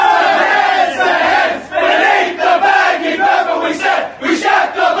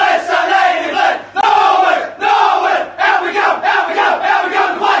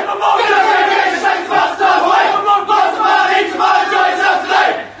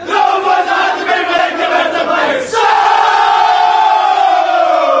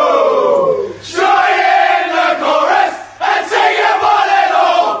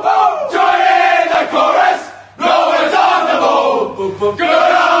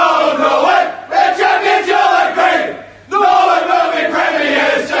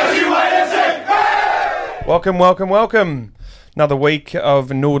Welcome. Another week of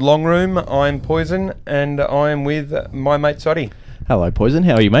Norwood Long Room. I'm Poison, and I'm with my mate Soddy. Hello, Poison.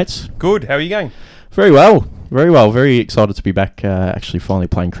 How are you, mates? Good. How are you going? Very well. Very excited to be back, actually finally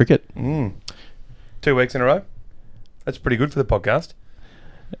playing cricket. 2 weeks in a row. That's pretty good for the podcast.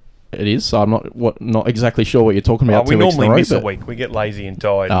 It is. I'm not exactly sure what you're talking about. We 2 weeks in a normally row, miss a week. We get lazy and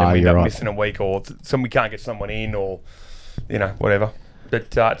tired, and then we end you're up right. missing a week, or we can't get someone in, or whatever.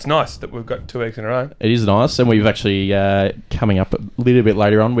 But it's nice that we've got 2 weeks in a row. It is nice, and we've actually coming up a little bit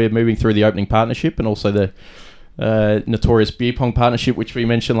later on. We're moving through the opening partnership and also the notorious beer pong partnership, which we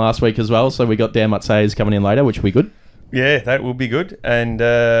mentioned last week as well. So we got Dan Matsayas coming in later, which will be good. Yeah, that will be good, and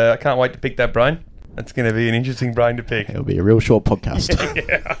I can't wait to pick that brain. It's going to be an interesting brain to pick. It'll be a real short podcast.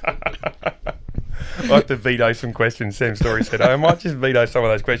 I like to veto some questions. Sam Story said, I might just veto some of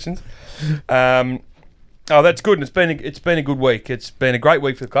those questions. That's good. And it's been a good week. It's been a great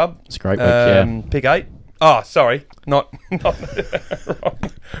week for the club. It's a great week, yeah. Pick 8. Oh, sorry. Not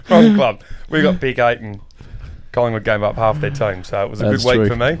wrong club. We got pick 8 and Collingwood gave up half their team. So it was a That's good week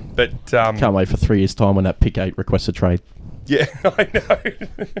true. for me. But Can't wait for 3 years' time when that pick 8 requests a trade. Yeah, I know.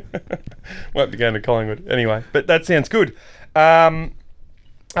 Won't be going to Collingwood. Anyway, but that sounds good.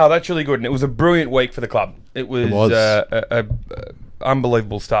 That's really good. And it was a brilliant week for the club. It was. A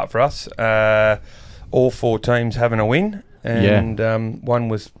unbelievable start for us. All 4 teams having a win. And one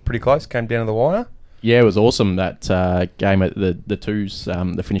was pretty close, came down to the wire. Yeah, it was awesome, that game at the Twos,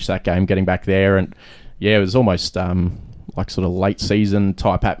 to finish that game, getting back there. And, yeah, it was almost like sort of late season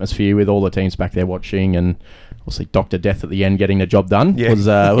type atmosphere with all the teams back there watching, and obviously Dr. Death at the end getting the job done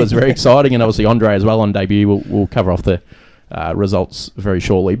was very exciting. And obviously Andre as well on debut. We'll cover off the results very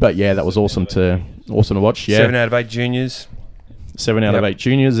shortly. But, yeah, that was awesome to watch. Yeah. 7 out of 8 juniors. 7 out of 8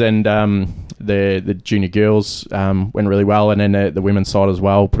 juniors, and the junior girls went really well, and then the women's side as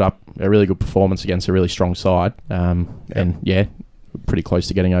well put up a really good performance against a really strong side, and pretty close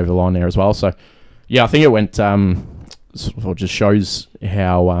to getting over the line there as well. So, yeah, I think it went sort of just shows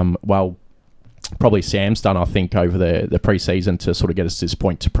how well probably Sam's done, I think, over the pre-season to sort of get us to this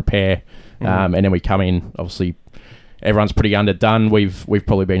point to prepare, and then we come in, obviously. Everyone's pretty underdone. We've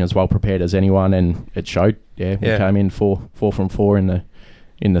probably been as well prepared as anyone, and it showed. Yeah, we came in 4 from 4 in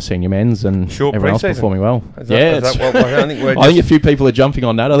the senior men's, and short everyone else pre-season. performing well. I think I think a few people are jumping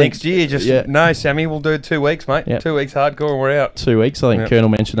on that. I think next year, no, Sammy, we'll do 2 weeks, mate. Yeah. 2 weeks hardcore, and we're out. 2 weeks. I think Colonel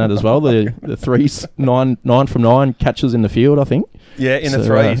mentioned that as well. The threes, 9 from 9 catches in the field, I think. Yeah, in the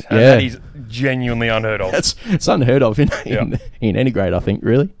threes. And that is genuinely unheard of. It's unheard of in any grade, I think,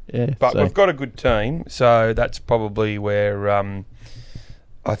 really. Yeah. But we've got a good team, so that's probably where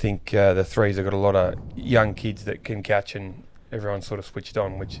I think the threes have got a lot of young kids that can catch, and everyone's sort of switched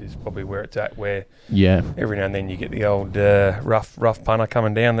on, which is probably where it's at, where every now and then you get the old rough punter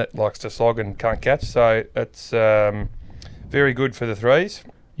coming down that likes to slog and can't catch. So it's very good for the threes.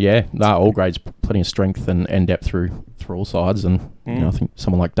 Yeah, all grades, plenty of strength and depth through all sides, and I think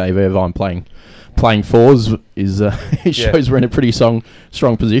someone like Dave Irvine playing fours is shows we're in a pretty strong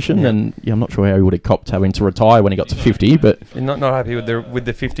position, and I'm not sure how he would have copped having to retire when he got to 50, but you're not happy with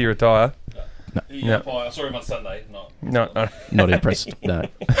the 50 retire. No. I saw him on Sunday. Not impressed. No.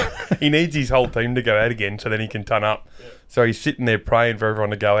 He needs his whole team to go out again, so then he can turn up. So he's sitting there praying for everyone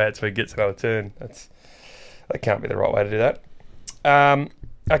to go out, so he gets another turn. That can't be the right way to do that.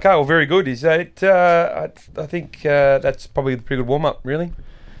 Okay, well, very good. Is that? I think that's probably a pretty good warm up. Really,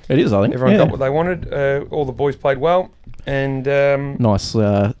 it is. I think everyone got what they wanted. All the boys played well, and nice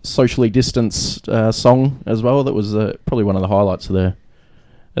socially distanced song as well. That was probably one of the highlights of the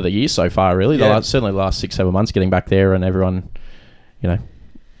year so far. Really, certainly the last 6-7 months, getting back there and everyone,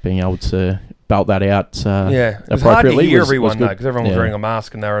 being able to belt that out. It was hard to hear everyone though, because everyone was wearing a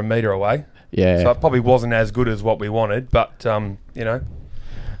mask and they were a metre away. Yeah, so it probably wasn't as good as what we wanted, but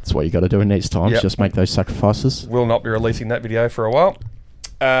that's what you got to do in these times. Just make those sacrifices. We'll not be releasing that video for a while,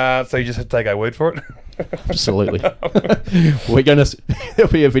 so you just have to take our word for it. Absolutely.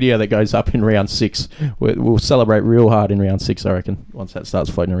 There'll be a video that goes up in round 6. We'll celebrate real hard in round 6, I reckon, once that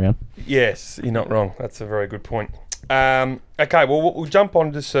starts floating around. Yes, you're not wrong. That's a very good point. Okay, well, we'll jump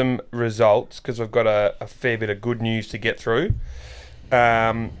on to some results because we've got a fair bit of good news to get through.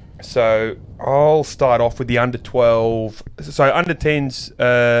 So I'll start off with the under 12. So under 10s,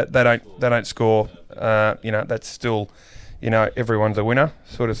 they don't score. That's still, everyone's a winner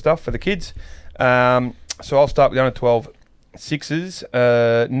sort of stuff for the kids. So I'll start with the under 12 sixes.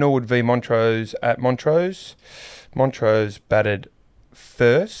 Norwood v Montrose at Montrose. Montrose batted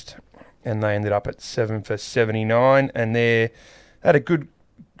first, and they ended up at 7 for 79, and they had a good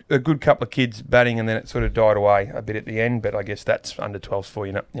a good couple of kids batting, and then it sort of died away a bit at the end. But I guess that's under 12s for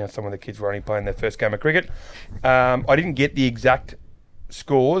you. You know, some of the kids were only playing their first game of cricket. I didn't get the exact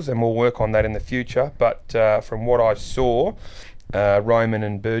scores, and we'll work on that in the future. But from what I saw, Roman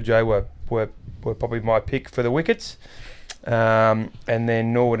and Burjo were probably my pick for the wickets. And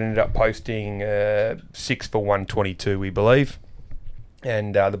then Norwood ended up posting 6 for 122, we believe.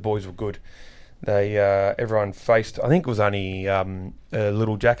 And the boys were good. They everyone faced. I think it was only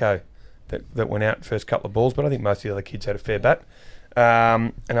little Jacko that went out first couple of balls, but I think most of the other kids had a fair bat.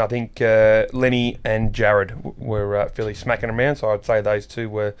 And I think Lenny and Jared were fairly smacking around. So I'd say those two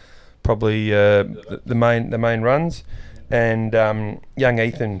were probably the main runs. And young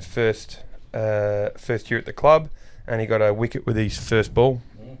Ethan first year at the club, and he got a wicket with his first ball.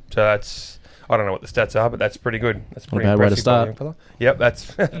 So that's. I don't know what the stats are, but that's pretty good. That's pretty impressive. Way to start. Young fella. Yep,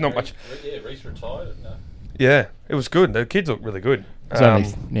 that's not much. Yeah, Reece retired. No. Yeah, it was good. The kids look really good. It's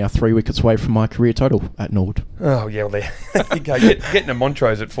only now 3 wickets away from my career total at Norwood. Oh, yeah, well, there you go. Getting a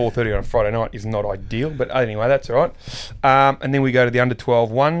Montrose at 4:30 on a Friday night is not ideal, but anyway, that's all right. And then we go to the under-12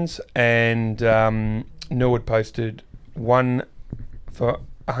 ones, and Norwood posted 1 for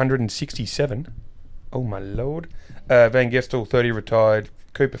 167. Oh, my Lord. Van Gestel, 30, retired.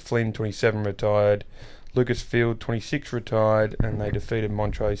 Cooper Flynn, 27, retired. Lucas Field, 26, retired. And they defeated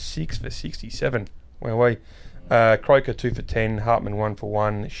Montrose 6 for 67. Well, Croker, 2 for 10. Hartman, 1 for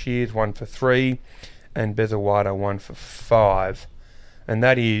 1. Shears, 1 for 3. And Bezawada, 1 for 5. And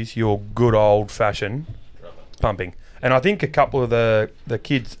that is your good old-fashioned pumping. And I think a couple of the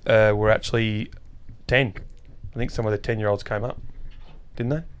kids were actually 10. I think some of the 10-year-olds came up. Didn't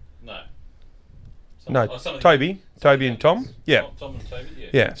they? No. Toby and Tom. Yeah. Tom and Toby, yeah.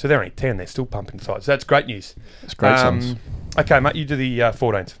 Yeah, so they're only 10. They're still pumping sides. So that's great news. It's great songs. Okay, mate, you do the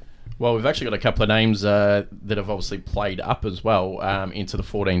 14s. Well, we've actually got a couple of names that have obviously played up as well into the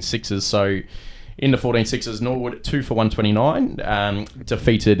 14-6s. So in the 14-6s, Norwood 2 for 129,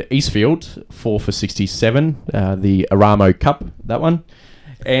 defeated Eastfield 4 for 67, the Aramo Cup, that one.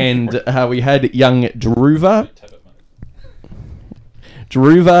 And we had young Dhruva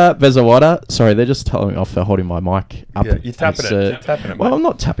Bezawada. Sorry, they're just telling me off for holding my mic up. Yeah, you're tapping it. Tapping it, well, mate. I'm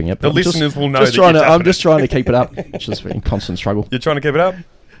not tapping it. The listeners will know I'm just trying to keep it up. It's just in constant struggle. You're trying to keep it up?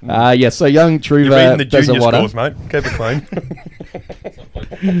 Yeah, so young Dhruva You're reading the junior Bezawada. scores, mate. Keep it clean.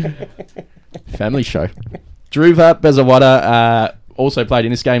 Family show. Dhruva Bezawada also played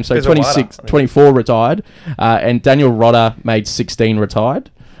in this game. So Bezawada, 24 retired. And Daniel Rodder made 16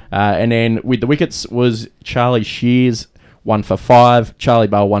 retired. And then with the wickets was Charlie Shears, 1 for 5, Charlie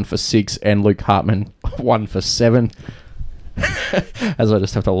Bell 1 for 6, and Luke Hartman 1 for 7. As I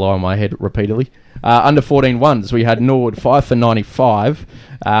just have to lie on my head repeatedly. Under 14 ones, we had Norwood 5 for 95,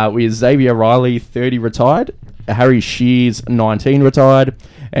 with Xavier Riley 30 retired, Harry Shears 19 retired,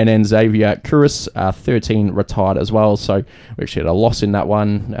 and then Xavier Kuris 13 retired as well. So we actually had a loss in that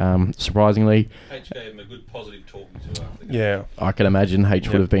one, surprisingly. H gave him a good positive talking to after the game. Yeah. I can imagine H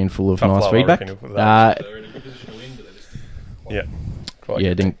would have been full of Tough nice blow, feedback. I reckon, with They were in a good position to win, but they just Yeah. Quite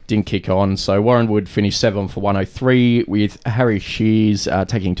Yeah, didn't kick on. So Warren Wood finished 7 for 103 with Harry Shears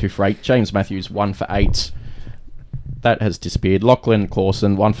taking 2 for 8. James Matthews 1 for 8. That has disappeared. Lachlan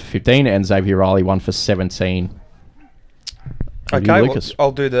Clausen 1 for 15 and Xavier Riley 1 for 17. Over to you, Okay, Lucas. well,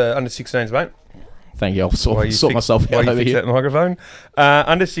 I'll do the under 16s, mate. Thank you. I'll sort While you myself while out you over fix here. that microphone.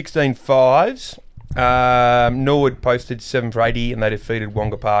 Under 16 fives, Norwood posted 7 for 80 and they defeated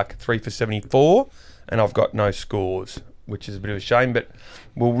Wonga Park 3 for 74. And I've got no scores, which is a bit of a shame, but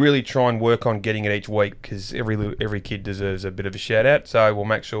we'll really try and work on getting it each week because every kid deserves a bit of a shout out. So we'll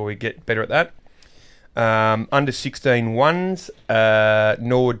make sure we get better at that. Under 16 ones,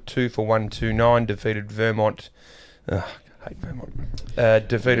 Norwood 2 for 129 defeated Vermont. I hate Vermont.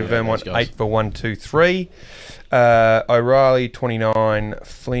 Defeated Vermont 8 for 123. O'Reilly 29,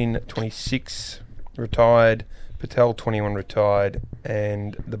 Flynn 26 retired, Patel 21 retired,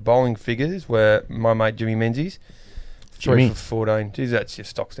 and the bowling figures were my mate Jimmy Menzies 3 for 14. Geez, that's your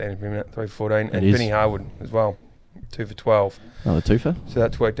stock standard for a minute. 3 for 14, and Benny Harwood as well, 2 for 12. Another twofer. So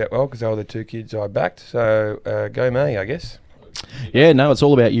that's worked out well because they were the 2 kids I backed. So go me, I guess. Yeah, no, it's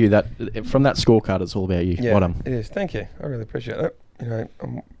all about you. That from that scorecard, it's all about you. Yeah, Well done. it is. Thank you. I really appreciate that. You know,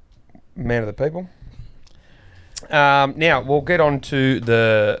 I'm a man of the people. Now we'll get on to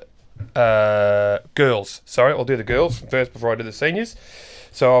the girls. Sorry, I'll do the girls first before I do the seniors.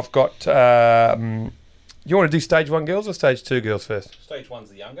 So I've got. You want to do stage 1 girls or stage 2 girls first? Stage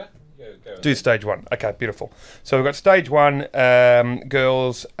 1's the younger. Go Do stage 1. Okay, beautiful. So we've got stage 1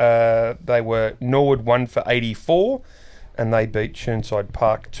 girls. They were Norwood 1 for 84, and they beat Churnside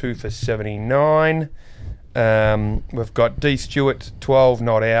Park 2 for 79. We've got D. Stewart, 12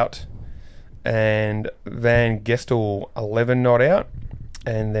 not out, and Van Gestel, 11 not out.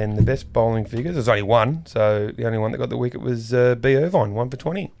 And then the best bowling figures, there's only one, so the only one that got the wicket was B. Irvine, 1 for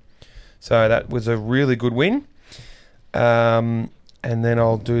 20. So that was a really good win. And then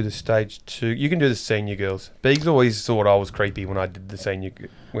I'll do the stage 2. You can do the senior girls. Biggs always thought I was creepy when I did the senior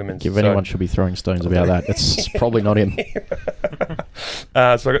women's. If anyone should be throwing stones about that, it's probably not him.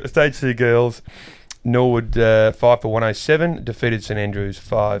 So I got the stage 2 girls. Norwood 5 for 107, defeated St Andrews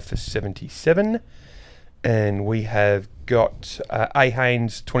 5 for 77. And we have got A.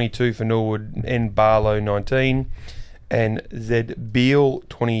 Haynes 22 for Norwood, N. Barlow 19, and Z. Beale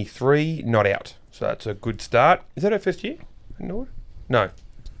 23, not out. So that's a good start. Is that her first year at Norwood? No.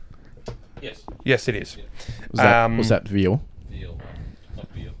 Yes. Yes, it is. Yeah. Was that Veal? Veal. Not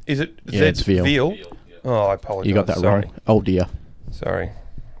Veal. Is it Yeah, it's Veal. Veal? Veal, yeah. Oh, I apologise. You got that wrong. Oh dear. Sorry,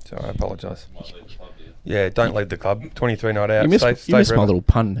 I apologise. Might leave the club, yeah. Yeah, don't leave the club. 23 not out. You missed, Stay you missed my forever. little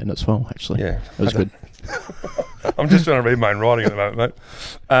pun then as well, actually. Yeah. It was good. I'm just trying to read my own writing at the moment,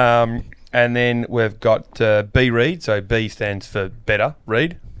 mate. And then we've got B. Reed. So B stands for better.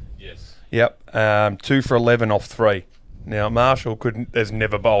 Reed. Yes. Yep. 2 for 11 off 3. Now Marshall has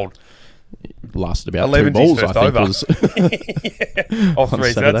never bowled Lasted about 11's 2 balls, his I first think. over. Was Off 3.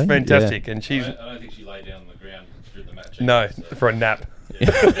 So Saturday, that's fantastic. I And she's don't think she lay down on the ground during the match. no either, so- for a nap.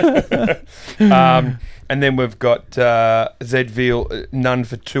 Yeah. And then we've got Z. Veal, none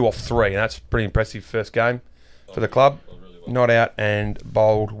for 2 off 3. And that's pretty impressive first game for the club. Bowled really well. Not out and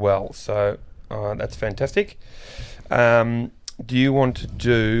bowled well. So that's fantastic. Do you want to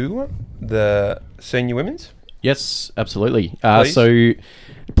do the senior women's? Yes, absolutely. Please. So,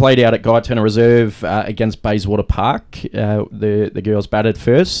 played out at Guy Turner Reserve against Bayswater Park. The girls batted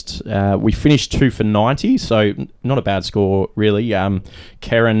first. We finished 2 for 90, so not a bad score, really.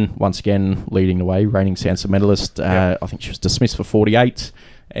 Karen, once again, leading the way, reigning Sansa medalist. Yep. I think she was dismissed for 48.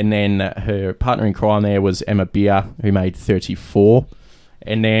 And then her partner in crime there was Emma Beer, who made 34.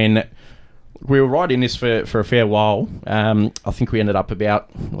 And then we were right in this for a fair while. I think we ended up about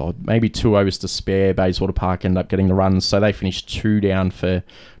maybe 2 overs to spare. Bayswater Park ended up getting the runs, so they finished 2 down for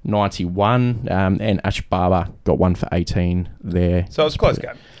 91. And Ash Barber got 1 for 18 there. So it was a close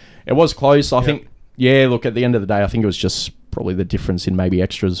game. It was close. I Yep. think, yeah, look, at the end of the day, I think it was just probably the difference in maybe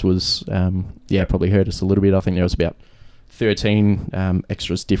extras was, probably hurt us a little bit. I think there was about 13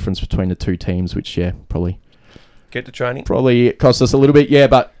 extras difference between the two teams, which, probably Get to training. cost us a little bit. Yeah,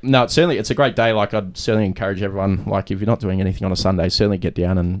 but no, it's a great day. Like, I'd certainly encourage everyone, like, if you're not doing anything on a Sunday, certainly get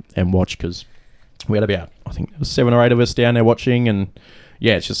down and watch, because we had about, I think there was 7 or 8 of us down there watching, and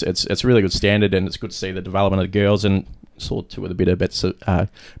yeah, it's just, it's a really good standard, and it's good to see the development of the girls, and saw 2 of the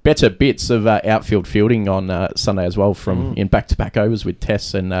better bits of outfield fielding on Sunday as well, from in back-to-back overs with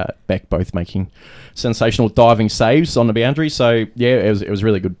Tess and Beck both making sensational diving saves on the boundary. So yeah, it was a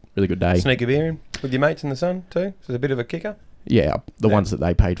really good day. Sneak a beer in with your mates in the sun too. So it's a bit of a kicker. Yeah, the ones that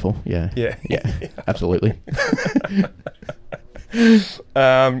they paid for. Yeah, Yeah. absolutely.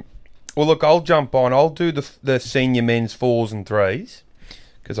 Well, look, I'll jump on. I'll do the senior men's 4s and 3s,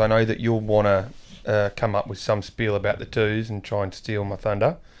 because I know that you'll want to come up with some spiel about the 2s and try and steal my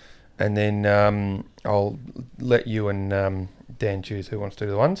thunder. And then I'll let you and Dan choose who wants to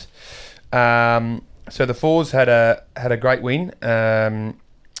do the 1s. So the 4s had a great win.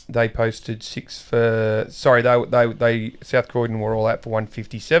 They posted 6 for... Sorry, they South Croydon were all out for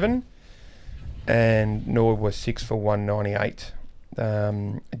 157, and Norwood was 6 for 198.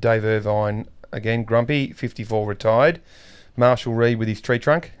 Dave Irvine, again, grumpy, 54, retired. Marshall Reed with his tree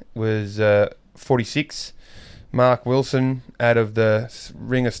trunk was 46. Mark Wilson out of the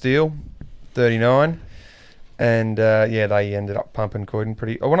Ring of Steel, 39. And they ended up pumping Croydon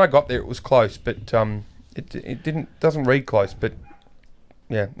pretty... When I got there, it was close, but it doesn't read close, but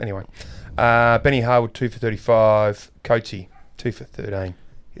yeah, anyway. Benny Harwood, 2 for 35. Coatsy, 2 for 13.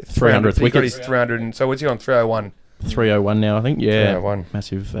 300th He got his wicket. 300, and so what's he on? 301. 301 now, I think. Yeah, 301.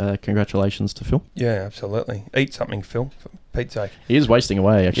 massive congratulations to Phil. Yeah, absolutely. Eat something, Phil, for Pete's sake. He is wasting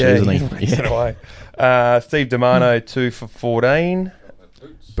away, actually, isn't he? he's wasting away. Steve Damano, 2 for 14.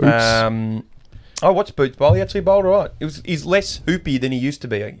 Boots. What's Boots bowl? He actually bowled all right. He's less hoopy than he used to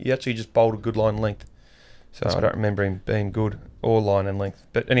be. He actually just bowled a good line and length. So I don't remember him being good or line and length.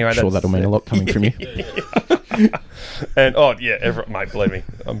 But anyway, Sure, that'll mean a lot coming from you. And mate, believe me,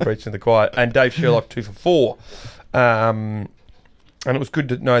 I'm preaching to the choir. And Dave Sherlock, 2 for 4. And it was good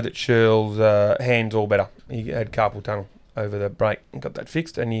to know that Sherl's hand's all better. He had carpal tunnel over the break and got that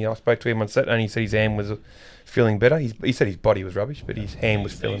fixed. And I spoke to him on set, and he said his hand was feeling better. He said his body was rubbish, but his hand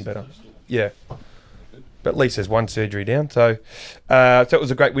was feeling better. Yeah. But at least there's one surgery down. So it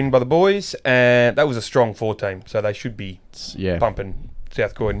was a great win by the boys, and that was a strong 4 team. So they should be bumping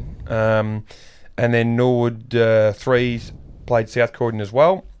South Croydon. And then Norwood Threes played South Croydon as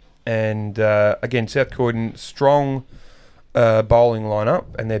well. And again, South Croydon, strong bowling lineup,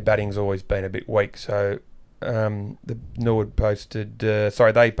 and their batting's always been a bit weak. So the Norwood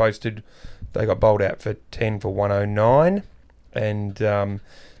they got bowled out for 10 for 109, and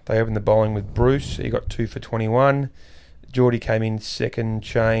they opened the bowling with Bruce. He got 2 for 21. Geordie came in second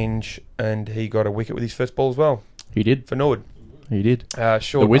change, and he got a wicket with his first ball as well. He did. For Norwood. He did.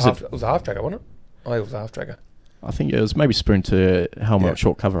 Short, the Wizard. It was a half tracker, wasn't it? Oh, it was a half tracker. I think it was maybe spoon to helmet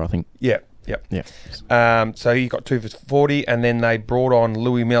short cover, I think. Yeah. So he got 2 for 40, and then they brought on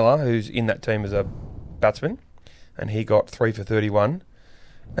Louis Miller, who's in that team as a batsman, and he got 3 for 31.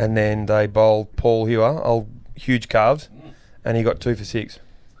 And then they bowled Paul Hewer, huge calves, and he got 2 for 6.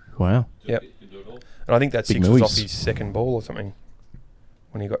 Wow. Yep. And I think that 6 was off his second ball or something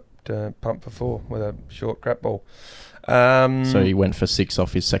when he got pumped for 4 with a short crap ball. So he went for 6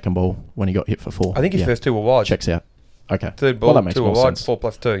 off his second ball when he got hit for 4. I think his first 2 were wide. Checks out. Okay. Third ball, that makes 2 were more wide, sense. 4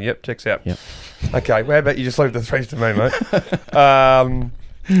 plus 2. Yep, checks out. Yep. Okay, well, how about you just leave the 3s to me, mate?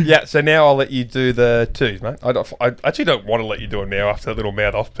 Yeah, so now I'll let you do the 2s, mate. I actually don't want to let you do them now after a little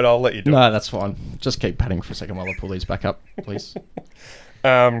mouth off, but I'll let you do it. No, that's fine. Just keep patting for a second while I pull these back up, please.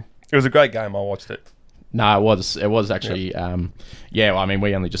 It was a great game. I watched it. No, it was actually. Well, I mean,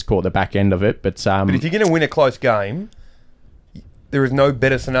 we only just caught the back end of it, but But if you're going to win a close game, there is no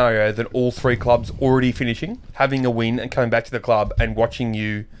better scenario than all 3 clubs already finishing, having a win, and coming back to the club and watching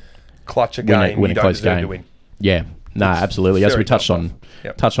you clutch a game win you a don't close deserve game. to win. Yeah. No, absolutely. As we touched on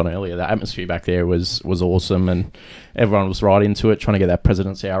earlier, the atmosphere back there was awesome, and everyone was right into it, trying to get that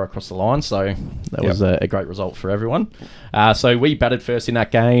President's Hour across the line. So that was a great result for everyone. So we batted first in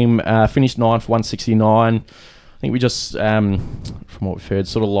that game, finished 9 for 169. I think we just, from what we've heard,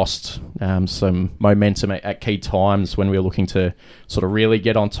 sort of lost some momentum at key times when we were looking to sort of really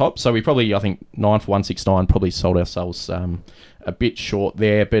get on top. So we probably, I think, 9 for 169 probably sold ourselves a bit short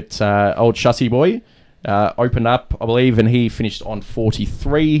there. But old Shussy boy opened up, I believe, and he finished on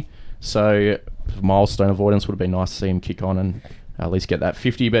 43. So milestone avoidance would have been nice to see him kick on and at least get that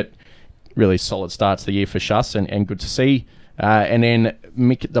 50. But really solid start to the year for Shuss, and good to see. And then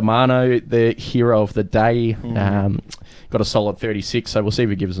Mick Damano, the hero of the day, got a solid 36. So we'll see if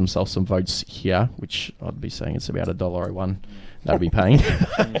he gives himself some votes here, which I'd be saying it's about $1.01. That'd be paying.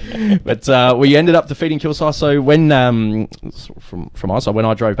 But we ended up defeating Kilsyth. So when from our side, when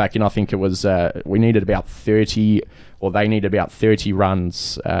I drove back in, I think it was we needed about 30, or they needed about 30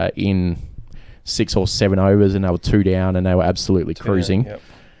 runs in 6 or 7 overs, and they were 2 down, and they were absolutely cruising. Yep.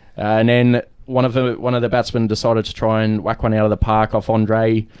 And then one of the batsmen decided to try and whack one out of the park off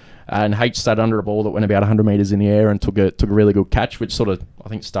Andre, and H sat under a ball that went about 100 metres in the air and took a really good catch, which sort of, I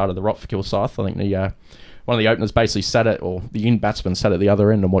think, started the rot for Kilsyth. I think the one of the openers basically the in-batsman sat at the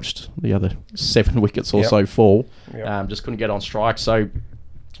other end and watched the other 7 wickets or so fall. Yep. Just couldn't get on strike, so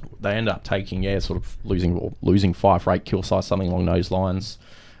they ended up taking, sort of losing 5 for 8 Kilsyth, something along those lines.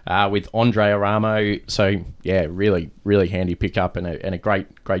 With Andre Aramo, so really, really handy pickup and a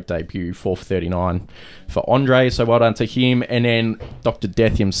great debut, 4 for 39 for Andre, so well done to him. And then Dr.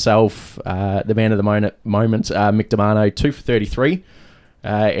 Death himself, the man of the moment, Mick Damano, 2 for 33,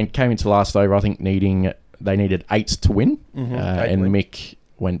 and came into last over, I think they needed 8 to win, and Mick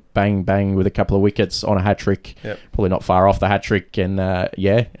went bang bang with a couple of wickets on a hat trick, probably not far off the hat trick, and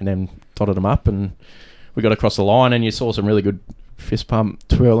then dotted them up, and we got across the line, and you saw some really good fist pump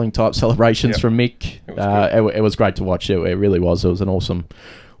twirling type celebrations from Mick. It was great to watch. It really was. It was an awesome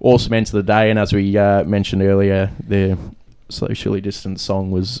end to the day, and as we mentioned earlier, the socially distanced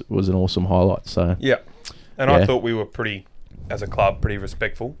song was an awesome highlight. So I thought we were as a club, pretty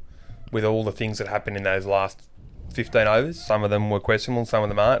respectful with all the things that happened in those last 15 overs. Some of them were questionable, some of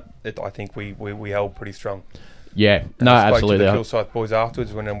them aren't. I think we held pretty strong. Yeah, and I spoke absolutely. to the Kilsyth boys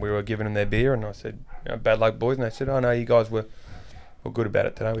afterwards when we were giving them their beer, and I said, bad luck, boys, and they said, no, you guys were good about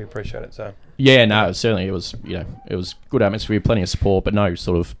it today. We appreciate it. So certainly it was good atmosphere, plenty of support, but no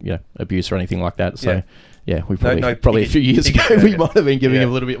sort of abuse or anything like that. So we probably a few years ago we might have been giving him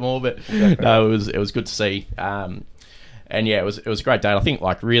a little bit more, but no, it was good to see. And it was a great day. I think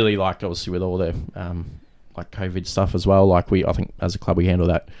really obviously with all the COVID stuff as well. I think as a club we handled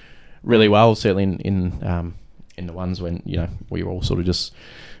that really well. Certainly in the ones when we were all sort of just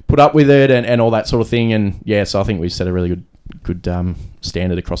put up with it and all that sort of thing. And so I think we set a really good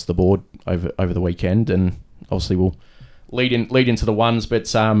standard across the board over the weekend, and obviously we'll lead into the ones. But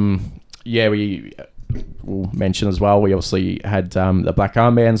we we'll mention as well. We obviously had the black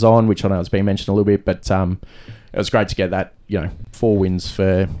armbands on, which I know has been mentioned a little bit, but it was great to get that, 4 wins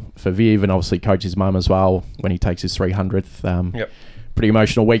for Viv, and obviously coach's mum as well when he takes his 300th. Yep. Pretty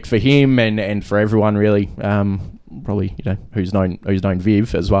emotional week for him and for everyone really. Probably who's known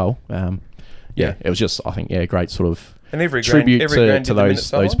Viv as well. It was just, I think, great sort of And every tribute grand to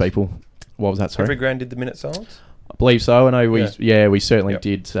those people. What was that? Sorry, Every ground did the minute silence. I believe so. I know we certainly Yep.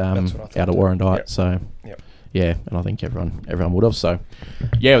 did That's what I thought out at too. Warrandyte. Yep. So Yep. and I think everyone would have. So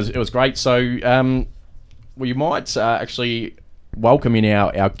it was great. So we might actually welcome in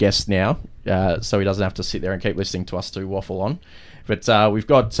our guest now, so he doesn't have to sit there and keep listening to us two waffle on. But we've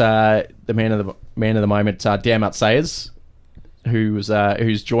got the man of the moment, Dan Matsayas,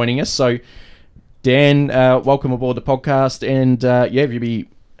 who's joining us. So Dan, welcome aboard the podcast, and if you'd be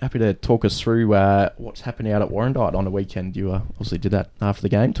happy to talk us through what's happening out at Warrandyte on the weekend. You obviously did that after the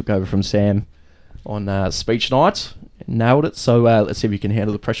game, took over from Sam on speech night, nailed it. So let's see if you can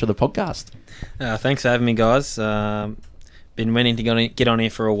handle the pressure of the podcast. Thanks for having me, guys. Been meaning to get on here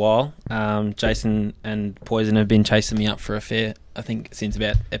for a while. Jason and Poison have been chasing me up for a fair, I think, since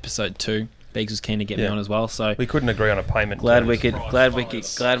about episode 2. Biggs was keen to get me on as well, so We couldn't agree on a payment. glad we terms.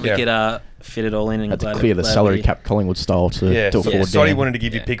 could fit it all in. And Had to glad, clear the glad salary we- cap Collingwood style to afford Soddy Dan. wanted to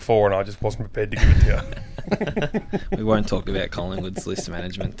give you Yeah. pick 4, and I just wasn't prepared to give it to you. We won't talk about Collingwood's list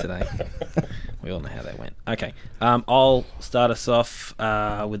management today. We all know how that went. Okay, I'll start us off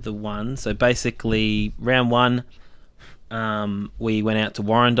with the one. So basically, round 1, we went out to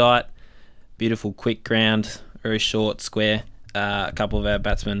Warrandyte. Beautiful, quick ground, very short, square. A couple of our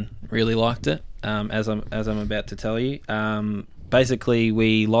batsmen really liked it, as I'm about to tell you. Basically,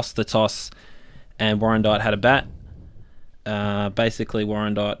 we lost the toss, and Warrandyte had a bat. Basically,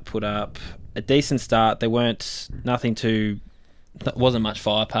 Warrandyte put up a decent start. They wasn't much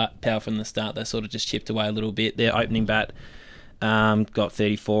firepower from the start. They sort of just chipped away a little bit. Their opening bat got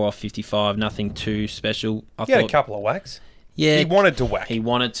 34 off 55. Nothing too special. He had a couple of whacks. Yeah, He wanted to whack. He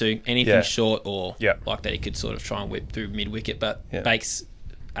wanted to. Anything Yeah. short or Yeah. like that, he could sort of try and whip through mid-wicket. But Yeah.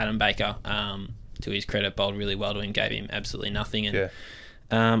 Adam Baker, to his credit, bowled really well to him, gave him absolutely nothing. And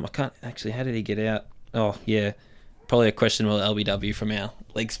Yeah. I can't actually. How did he get out? Oh yeah, probably a questionable LBW from our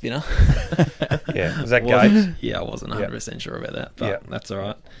leg spinner. Yeah. Was that Wasn't- Gabe? Yeah, I wasn't 100% sure about that, but Yeah. that's all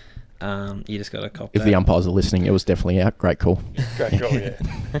right. You just got to cop If that. the umpires are listening, it was definitely out. Great call. Great call, yeah.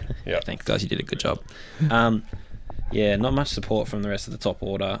 Yeah. Thanks, guys. You did a good job. Not much support from the rest of the top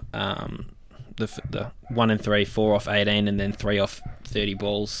order. The 1 and 3, 4 off 18, and then 3 off 30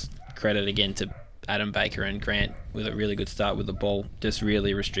 balls. Credit again to Adam Baker and Grant with a really good start with the ball. Just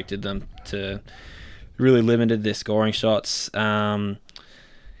really restricted them to, really limited their scoring shots.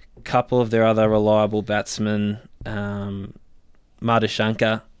 Couple of their other reliable batsmen,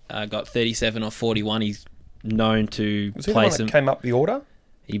 Madhushankar got 37 off 41. He's known to Was he the play one some. that came up the order?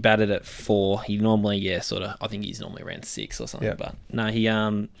 He batted at 4. He normally, I think he's normally around 6 or something. Yeah. But no, he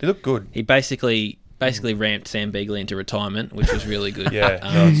He looked good. he basically ramped Sam Beagley into retirement, which was really good. Yeah,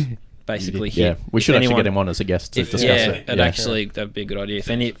 nice. Basically, Yeah, we if should actually anyone- get him on as a guest to If, discuss yeah, it. that'd be a good idea. If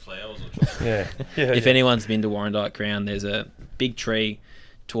any, Flowers or chocolate. Yeah. Yeah. if yeah. anyone's been to Warrandyte Ground, there's a big tree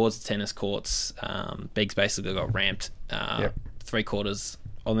towards the tennis courts. Biggs basically got ramped 3/4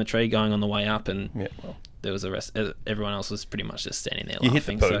 on the tree going on the way up, and Yeah, well, there was the rest. Everyone else was pretty much just standing there you hit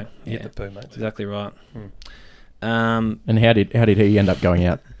the laughing. poo. So You hit the poo, mate. exactly right. Hmm. And how did he end up going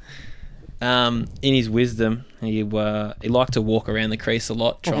out? In his wisdom, he liked to walk around the crease a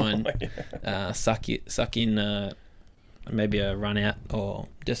lot, try and suck in maybe a run out or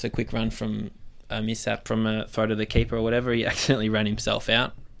just a quick run from a mishap from a throw to the keeper or whatever. He accidentally ran himself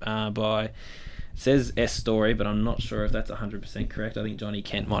out by, it says S Story, but I'm not sure if that's 100% correct. I think Johnny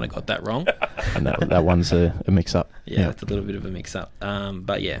Kent might have got that wrong. And that one's a mix-up. Yeah, it's a little bit of a mix-up.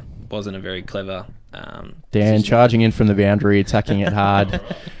 But yeah, wasn't a very clever Dan decision. charging in from the boundary, attacking it hard,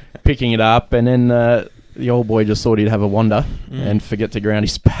 picking it up, and then the old boy just thought he'd have a wander and forget to ground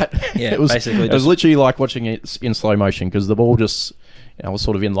his bat. Yeah, it was basically it was just- literally like watching it in slow motion because the ball just was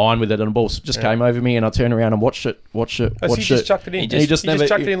sort of in line with it, and the ball just Yeah. came over me, and I turned around and watched it, Oh, so he watched just it chucked it in. He just He just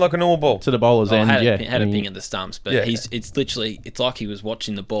chucked it in like a normal ball. to the bowler's end. had Yeah, had a and ping he- at the stumps, but Yeah, it's like he was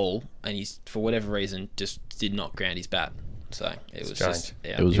watching the ball and he's for whatever reason just did not ground his bat. So it was Strange. just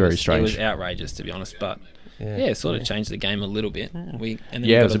It was very strange. It was outrageous, to be honest, but it sort of changed the game a little bit. We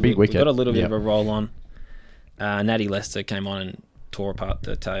Yeah, it was a big We wicket. got a little bit Yeah. of a roll on. Natty Lester came on and tore apart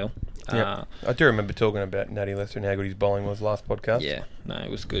the tail. Yeah. I do remember talking about Natty Lester and how good his bowling was last podcast. Yeah, no, it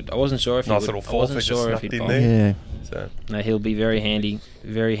was good. I wasn't sure if Nice he would, little I wasn't forfeit just sure if snuck he'd in bowl. there. Yeah, So No, he'll be very handy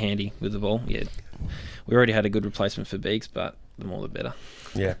with the ball. Yeah, we already had a good replacement for Beeks, but the more the better.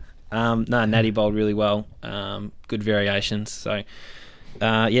 yeah. No, Natty bowled really well. Good variations. So,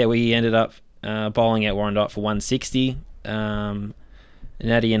 we ended up bowling out Warrandyte for 160.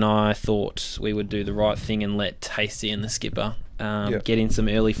 Natty and I thought we would do the right thing and let Tasty and the skipper get in some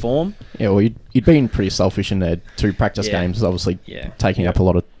early form. Yeah, well, you'd been pretty selfish in their 2 practice games, obviously taking up a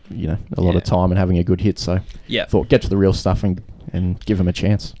lot of lot of time and having a good hit. So thought get to the real stuff and give them a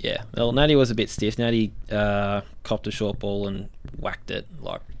chance. Yeah, well, Natty was a bit stiff. Natty copped a short ball and whacked it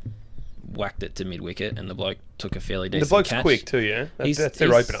to mid wicket, and the bloke took a fairly decent The bloke's catch. quick too, yeah. That's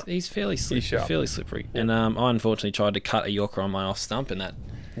their opener. He's fairly sharp. fairly slippery. And I unfortunately tried to cut a Yorker on my off stump, and that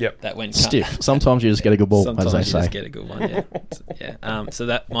went cut. Stiff. Sometimes you just get a good ball, Sometimes as they you say. just get a good one, So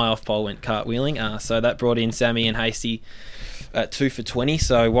that my off bowl went cartwheeling. So that brought in Sammy and Hasty at 2 for 20.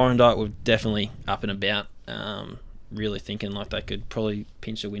 So Warrandyte were definitely up and about. Really thinking like they could probably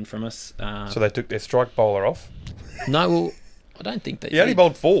pinch a win from us. So they took their strike bowler off. No, well, I don't think they He only did.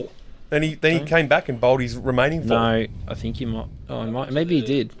 bowled 4. Then he came back and bowled his remaining 4. No, I think he might. Oh, he might. Maybe he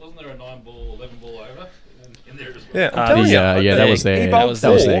did. Wasn't there a 9-ball, 11-ball over in there as well? Yeah, I'm telling you. that was their He bowled that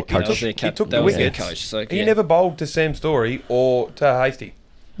was 4. their coach. He took the that was their wickets. coach. So He never bowled to Sam Story or to Hasty.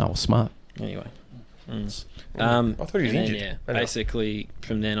 Oh, well, smart. Anyway. I thought he was injured. Yeah, Anyway. basically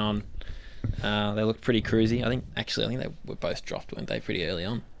from then on, they looked pretty cruisy. I think they were both dropped, weren't they, pretty early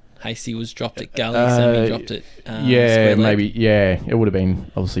on? Hasty was dropped at gully, Sammy dropped it. Yeah, maybe. Yeah, it would have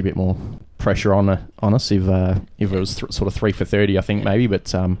been obviously a bit more pressure on us if it was sort of 3 for 30, I think maybe.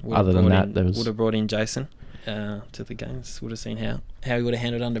 But other than that, there was would have brought in Jason to the games. Would have seen how he would have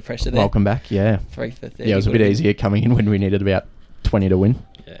handled under pressure there. welcome back. Yeah, 3 for 30. yeah, it was a bit easier coming in when we needed about 20 to win.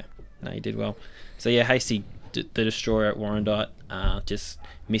 Yeah, no, he did well. So yeah, Hasty, the destroyer at Warrandyte, just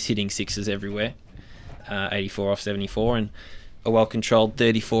miss-hitting sixes everywhere. 84 off 74 and a well-controlled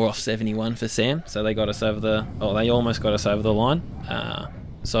 34 off 71 for Sam. So they got us over they almost got us over the line.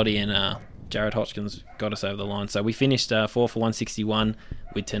 Soddy and Jared Hodgkins got us over the line. So we finished 4 for 161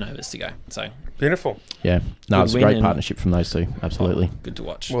 with 10 overs to go. So Beautiful. Yeah, no, Good it's a win great and- partnership from those two. Absolutely. good to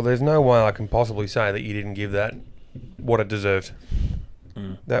watch. Well, there's no way I can possibly say that you didn't give that what it deserved.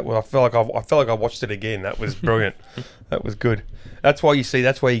 I feel like I watched it again. That was brilliant. That was good. That's why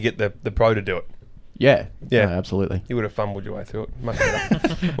that's why you get the pro to do it. Yeah, Yeah. no, absolutely. You would have fumbled your way through it. Much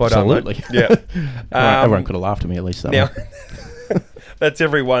better. Well done, mate. Absolutely. Yeah. Everyone could have laughed at me at least that Now, one. that's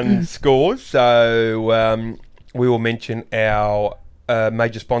everyone's scores. So we will mention our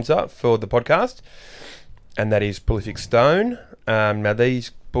major sponsor for the podcast, and that is Prolific Stone. Now,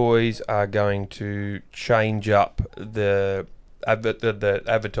 these boys are going to change up the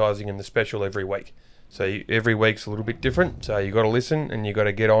advertising and the special every week. So every week's a little bit different. So you got to listen and you got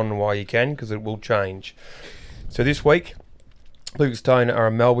to get on while you can, because it will change. So this week, Prolific Stone are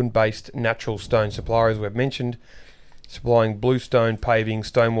a Melbourne-based natural stone supplier, as we've mentioned, supplying bluestone paving,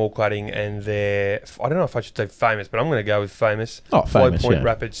 stone wall cladding, and their, I don't know if I should say famous, but I'm going to go with famous. Oh, famous, Flow Point yeah.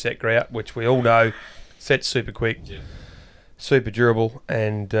 Rapid Set Grout, which we all know sets super quick, super durable,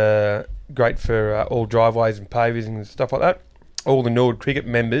 and great for all driveways and pavers and stuff like that. All the Nord Cricket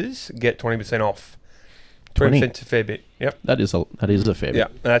members get 20% off. 20%'s a fair bit. Yep. That is a fair Yeah,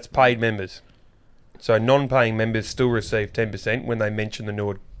 bit. and that's paid members. So non-paying members still receive 10% when they mention the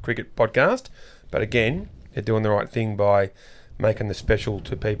Nord Cricket podcast. But again, they're doing the right thing by making the special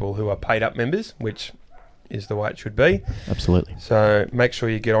to people who are paid up members, which is the way it should be. Absolutely. So make sure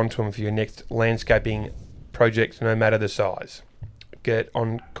you get onto them for your next landscaping project, no matter the size. Get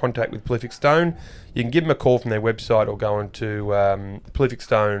on contact with Prolific Stone. You can give them a call from their website or go on to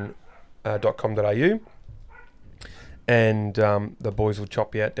prolificstone.com.au. And the boys will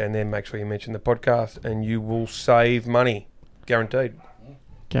chop you out down there. Make sure you mention the podcast, and you will save money, guaranteed.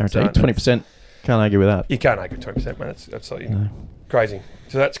 Guaranteed. So 20%. Can't argue with that. You can't argue 20%, man. It's absolutely crazy.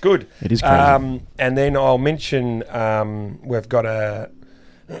 So that's good. It is crazy. And then I'll mention we've got a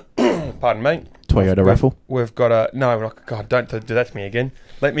pardon me. Toyota raffle. We've got a God, don't do that to me again.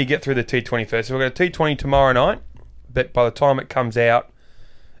 Let me get through the T20 first. So we've got a T20 tomorrow night, but by the time it comes out,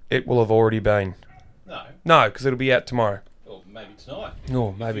 it will have already been. No, because it'll be out tomorrow. Or maybe tonight.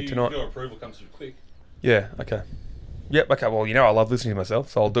 Oh, maybe tonight. Your approval comes through quick. Yeah, okay. Yep, okay. Well, I love listening to myself,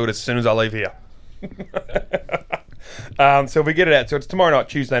 so I'll do it as soon as I leave here. So we get it out. So it's tomorrow night,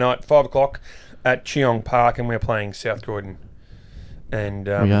 Tuesday night, 5 o'clock at Cheong Park, and we're playing South Croydon. And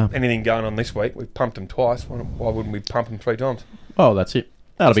anything going on this week, we've pumped them twice. Why wouldn't we pump them 3 times? Oh, that's it.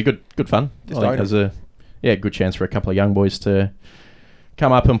 That'll be good fun. Just I think own there's a good chance for a couple of young boys to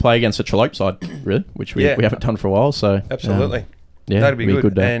come up and play against a Chalope side, really, which we haven't done for a while. So Absolutely. yeah, That'd be good.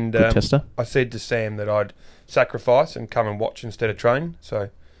 Good, And good tester. I said to Sam that I'd sacrifice and come and watch instead of train. So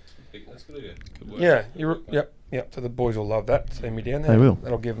That's good. Good work. yeah, Yep, so the boys will love that. See me down there. They will.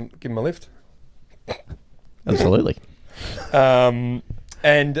 That'll give them a lift. Absolutely. And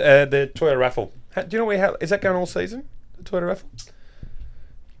the Toyota raffle. Do you know is that going all season? The Toyota raffle?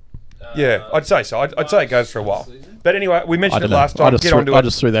 Yeah, I'd say so. I'd say it goes for a while. But anyway, we I mentioned it don't know. last time. I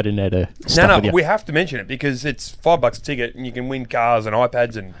just threw that in there to stuff with you. We have to mention it because it's $5 a ticket and you can win cars and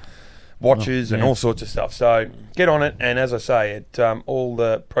iPads and watches and all sorts of stuff. So get on it. And as I say, all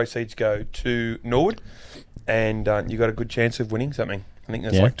the proceeds go to Norwood, and you got a good chance of winning something. I think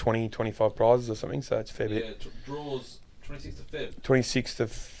there's like 20, 25 prizes or something, so it's a fair bit. Yeah, draws 26th of Feb. 26th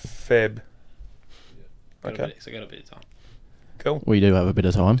of Feb. Okay, So got a bit of time. cool. We do have a bit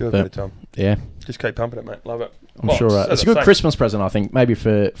of time. Do have a bit of time. Yeah, Just keep pumping it, mate. Love it. I'm sure it's a good Christmas present, I think. Maybe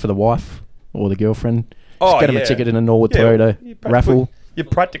for the wife or the girlfriend. Just get them a ticket in a Norwood Toyota raffle. You're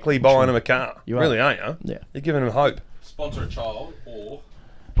practically buying them a car. You are. Really, aren't you? Yeah. You're giving them hope. Sponsor a child or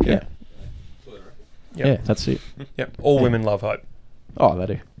Yeah. Toyota. Yep. Yeah, that's it. Yep. All women love hope. Oh, they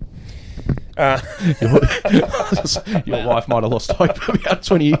do. Uh, Your wife might have lost hope about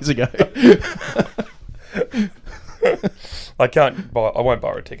 20 years ago. I won't buy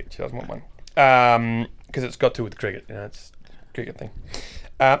her a ticket. She doesn't want one. Because it's got to with cricket. It's a cricket thing.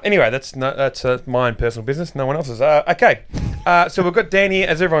 Anyway, that's my own personal business. No one else's. Okay. So we've got Dan here,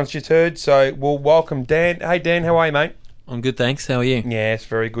 as everyone's just heard. So we'll welcome Dan. Hey, Dan, how are you, mate? I'm good, thanks. How are you? Yes,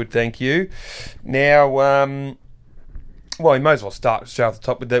 very good, thank you. Now, well, you may as well start straight off the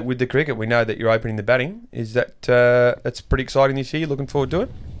top with the cricket. We know that you're opening the batting. Is that that's pretty exciting this year? Looking forward to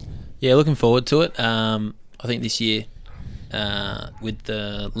it? Yeah, looking forward to it. I think this year, with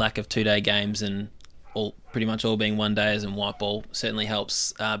the lack of 2-day games and pretty much all being 1 days and white ball, certainly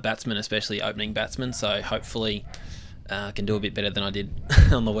helps batsmen, especially opening batsmen. So hopefully, I can do a bit better than I did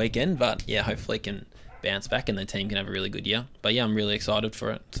on the weekend. But yeah, hopefully can bounce back and the team can have a really good year. But yeah, I'm really excited for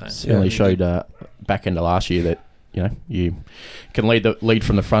it. So Certainly showed back into last year that you can lead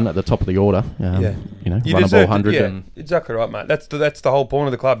from the front at the top of the order. You run a ball 100. Yeah, and exactly right, mate. That's the whole point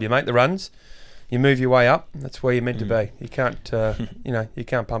of the club. You make the runs, you move your way up. That's where you're meant to be. You can't, you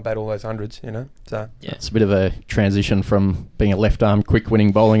can't pump out all those hundreds. So yeah, it's a bit of a transition from being a left arm quick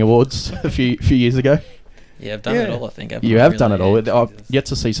winning bowling awards a few years ago. Yeah, I've done it all. I think you have done it all. I've yet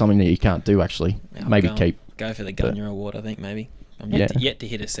to see something that you can't do actually. Yeah, maybe go for the Gunya Award. I think maybe. I'm yet to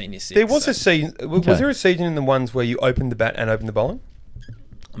hit a senior six. There was a season. Was there a season in the ones where you opened the bat and opened the bowling?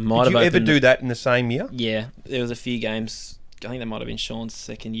 Did you ever do that in the same year? Yeah, there was a few games. I think that might have been Sean's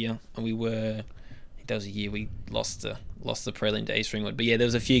second year, and I think that was a year we lost the prelim to East Ringwood. But yeah, there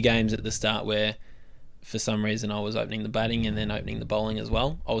was a few games at the start where, for some reason, I was opening the batting and then opening the bowling as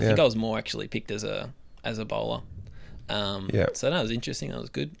well. I think I was more actually picked as a bowler. So that was interesting. That was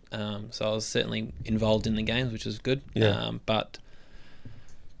good. So I was certainly involved in the games, which was good. Yeah. But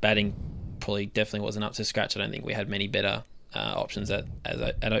batting probably definitely wasn't up to scratch. I don't think we had many better options at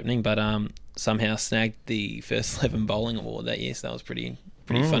opening, but somehow snagged the first 11 bowling award that year. So that was pretty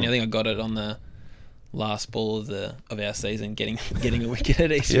funny. I think I got it on the last ball of our season, getting a wicket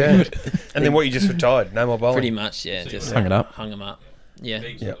at East Ringwood. And then what, you just retired? No more bowling? Pretty much, yeah. Just hung it up. Hung them up. Yeah.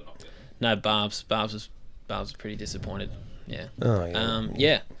 No, Barbs was pretty disappointed. Yeah. Oh,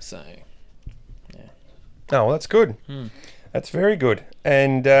 yeah. So. Yeah. Oh, well, that's good. That's very good.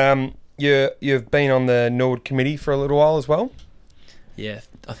 And you've been on the Norwood committee for a little while as well? Yeah,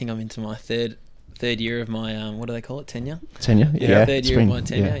 I think I'm into my third year of my what do they call it? Tenure. Yeah. Third year of my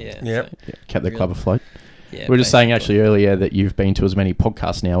tenure. Yeah. Kept the club afloat. Yeah, we were just saying actually earlier that you've been to as many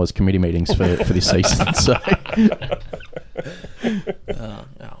podcasts now as committee meetings for this season. So.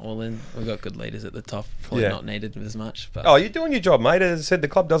 Well, then we've got good leaders at the top. Probably not needed as much. But. Oh, you're doing your job, mate. As I said, the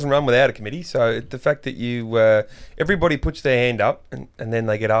club doesn't run without a committee. So the fact that you everybody puts their hand up and then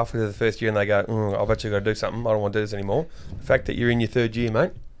they get halfway to the first year and they go, I've actually got to do something. I don't want to do this anymore. The fact that you're in your third year,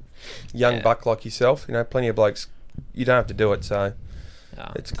 mate, young buck like yourself, plenty of blokes, you don't have to do it. So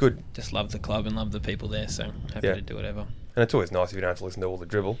it's good. Just love the club and love the people there. So happy to do whatever. And it's always nice if you don't have to listen to all the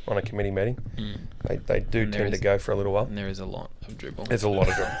dribble on a committee meeting. They do tend to go for a little while. And there is a lot of dribble. There's a lot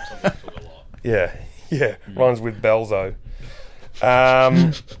of dribble. Yeah. Runs with Belzo.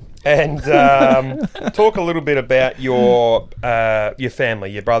 And talk a little bit about your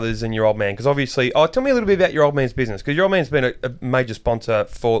family, your brothers and your old man. Because obviously, tell me a little bit about your old man's business. Because your old man's been a major sponsor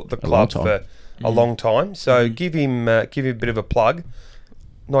for the club for a long time. So give him a bit of a plug.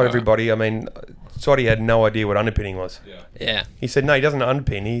 Not everybody. I mean, Soddy had no idea what underpinning was. Yeah. He said, no, he doesn't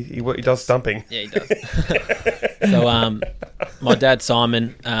underpin. He does stumping. Yeah, he does. So, my dad,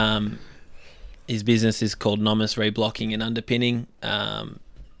 Simon, his business is called Nomus Reblocking and Underpinning.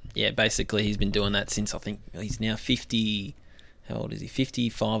 Basically, he's been doing that since I think he's now 50. how old is he?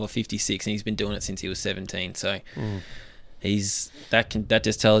 55 or 56, and he's been doing it since he was 17. So that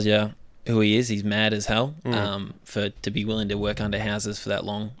just tells you who he is. He's mad as hell. To be willing to work under houses for that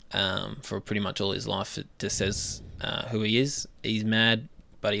long, for pretty much all his life. It just says who he is. He's mad,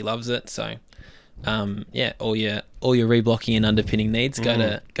 but he loves it. So all your reblocking and underpinning needs,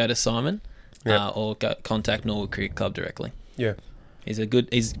 go to Simon, or contact Norwood Cricket Club directly. Yeah,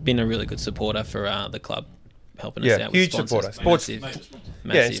 he's been a really good supporter for the club, helping us out. Huge with supporter. sponsors.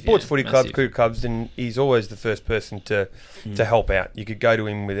 Massive, sports footy clubs, massive. cricket clubs, and he's always the first person to help out. You could go to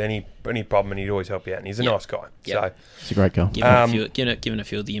him with any problem, and he'd always help you out. And he's a nice guy. Yep. So He's a great guy. Giving a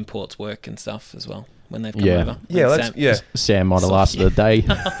few of the imports work and stuff as well when they've come over. Sam might have lasted a day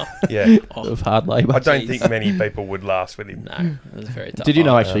yeah. of hard labour. I don't think many people would last with him. No, it was very tough. Did you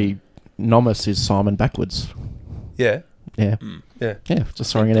know actually Nomus is Simon backwards? Yeah. Yeah. Yeah. Yeah,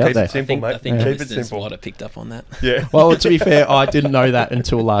 just throwing it out Keep there. it simple, mate. I think Keep the it listeners simple. might have picked up on that. Yeah. Well, to be fair, I didn't know that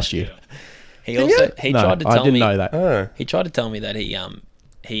until last year. He tried to I tell didn't me know that. Oh. he tried to tell me that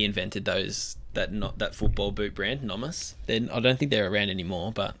he invented that football boot brand Nomus. Then I don't think they're around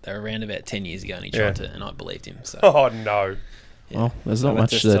anymore, but they're around about 10 years ago, and he tried to, and I believed him. So Oh, no. Well, there's not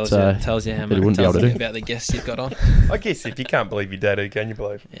much just that tells you how that much he wouldn't be able to do. about the guests you've got on. I guess if you can't believe your dad, who can you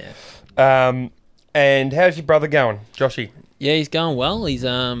believe? Yeah. And how's your brother going, Joshy? Yeah, he's going well. He's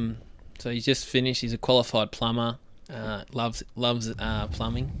so he's just finished. He's a qualified plumber. Loves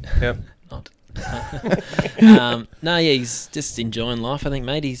plumbing. Yep. Not. He's just enjoying life. I think,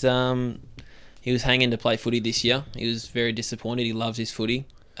 mate. He was hanging to play footy this year. He was very disappointed. He loves his footy.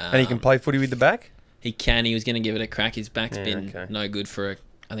 And he can play footy with the back? He can. He was going to give it a crack. His back's been okay. no good for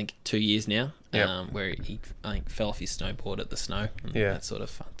I think 2 years now. Yep. Where he I think fell off his snowboard at the snow. And Yeah. that sort of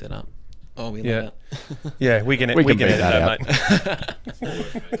fucked it up. Oh, we Yeah. love that. Yeah, we can We can edit beat that that, out. mate.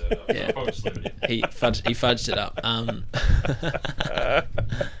 Yeah. He fudged it up.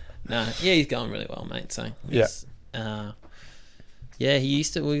 He's going really well, mate. So he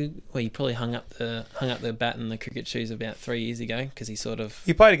used to. He probably hung up the bat and the cricket shoes about 3 years ago because he sort of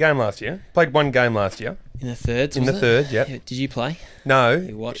He played a game last year. Played one game last year. in the thirds. In the third, yep. Yeah, did you play? No,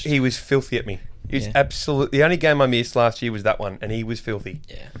 You watched? he was filthy at me. He was Yeah. absolutely... The only game I missed last year was that one, and he was filthy.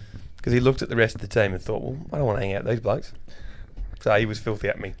 Yeah. Because he looked at the rest of the team and thought, well, I don't want to hang out with these blokes. So he was filthy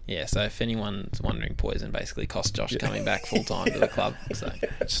at me. Yeah. So if anyone's wondering, Poison basically cost Josh coming back full time to the club. So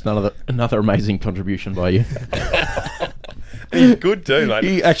Just another amazing contribution by you. He's good too, mate.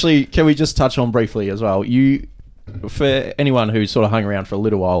 You actually, can we just touch on briefly as well? For anyone who sort of hung around for a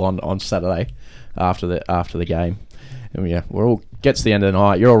little while on Saturday after the game, and gets to the end of the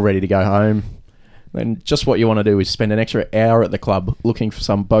night, you're all ready to go home, and just what you want to do is spend an extra hour at the club looking for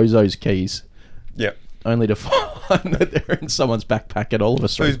some bozo's keys, Yeah. only to find that they're in someone's backpack at Oliver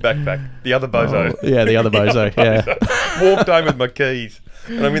Street. Who's backpack? The other bozo. Oh, yeah, the other bozo. Yeah. Walked home with my keys,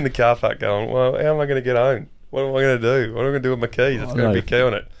 and I'm in the car park going, well, how am I going to get home? What am I going to do? What am I going to do with my keys? It's got a big key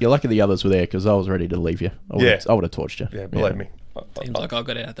on it. You're lucky the others were there because I was ready to leave you. I would have torched you. Yeah, believe me. seems like I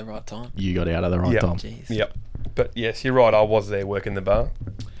got out at the right time. You got out at the right time. Jeez. Yep. But yes, you're right. I was there working the bar.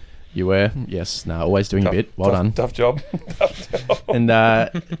 You were? Yes. No, always doing your bit. Well done. Tough job. And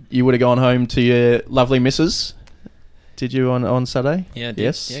you would have gone home to your lovely missus, did you, on Saturday? Yeah, I did.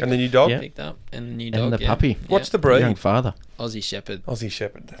 Yes. Yeah, And the new dog? Yeah. picked up and the new dog. And the yeah. puppy. Yeah. What's the breed? Young father. Aussie Shepherd? Aussie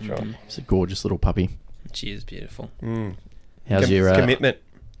Shepherd. That's right. It's a gorgeous little puppy. She is beautiful. Mm. How's your commitment?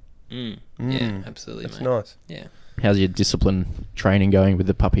 Yeah, absolutely, That's mate. nice. Yeah. How's your discipline training going with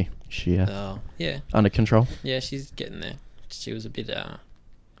the puppy? Is she Yeah. under control? Yeah, she's getting there. She was a bit. We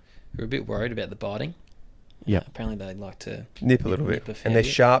were a bit worried about the biting. Yep. Apparently, they like to Nip a little bit. nip a fair And they're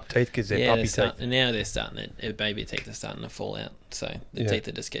bit. sharp teeth because they're yeah, puppy they're teeth. and now they're starting. Her baby teeth are starting to fall out. So the Yeah. teeth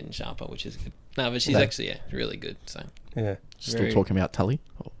are just getting sharper, which is good. No, but she's No. actually really good. So Yeah. Still Very- talking about Tully?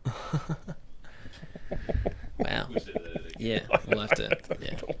 wow. Yeah, we'll have to.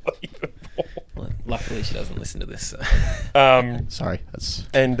 Yeah. Well, luckily, she doesn't listen to this. So. Sorry, that's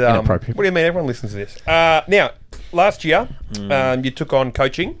And inappropriate. what do you mean? Everyone listens to this. Now, last year, you took on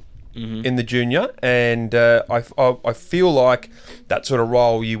coaching in the junior, and I feel like that sort of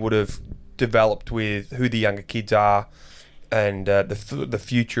role you would have developed with who the younger kids are and the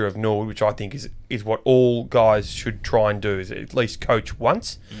future of Norwood, which I think is what all guys should try and do, is at least coach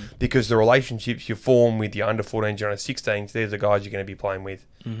once, because the relationships you form with your under 14s, your under 16s, there's the guys you're going to be playing with,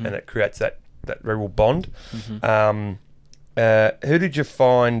 and it creates that real bond. Who did you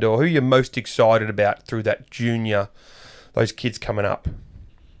find, or who you're most excited about through that junior, those kids coming up?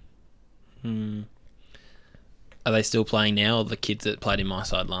 Are they still playing now, or the kids that played in my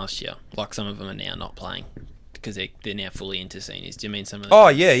side last year? Like some of them are now not playing because they're now fully into seniors. Do you mean some of? Oh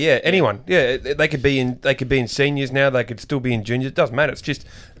yeah, anyone, they could be in seniors now. They could still be in juniors. It doesn't matter. It's just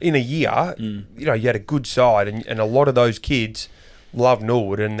in a year, you had a good side, and a lot of those kids love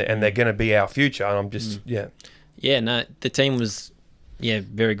Norwood, and they're going to be our future. And I'm just no, the team was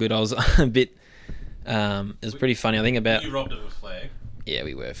very good. I was a bit. It was pretty funny. I think about You robbed it with flag. Yeah,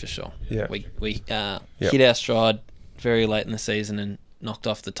 we were for sure. Yeah. We hit our stride very late in the season and knocked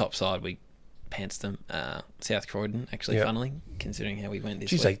off the top side. We pantsed them. South Croydon, actually, funnily, considering how we went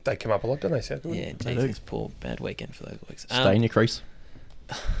this geez, week. they come up a lot, don't they, South Croydon? Yeah, They do. Jesus, poor bad weekend for those weeks. Stay in your crease.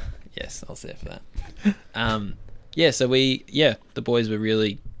 Yes, I'll say for that. So the boys were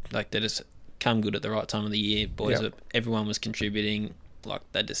really they just come good at the right time of the year. Everyone was contributing.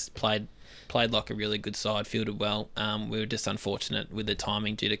 They just played like a really good side, fielded well. We were just unfortunate with the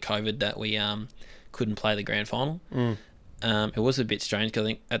timing due to COVID that we couldn't play the grand final. It was a bit strange because I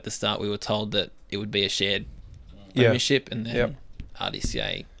think at the start we were told that it would be a shared ownership, and then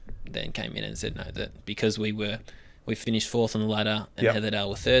RDCA then came in and said no, that because we finished fourth on the ladder and Heatherdale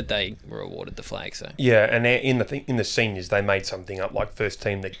were third, they were awarded the flag. So and in the seniors they made something up like first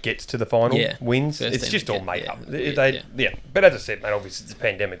team that gets to the final wins. First It's team just to all get- made yeah, up. weird, But as I said, mate, obviously it's a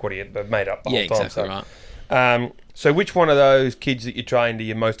pandemic. They've made up the whole time. exactly right. So which one of those kids that you trained are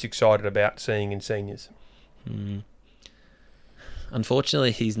you most excited about seeing in seniors?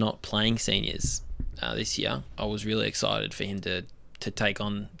 Unfortunately, he's not playing seniors this year. I was really excited for him to take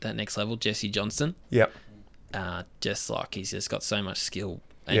on that next level. Jesse Johnston. Yep. He's just got so much skill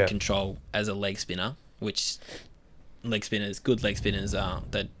and control as a leg spinner, which good leg spinners are.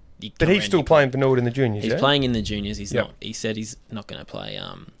 But he's still playing for Norwood in the juniors. He's playing in the juniors. He's not. He said he's not going to play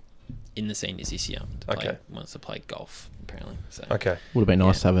in the seniors this year. Wants to play golf apparently. So. Okay. Would have been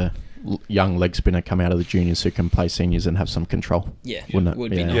nice to have a young leg spinner come out of the juniors who can play seniors and have some control. Yeah, wouldn't it?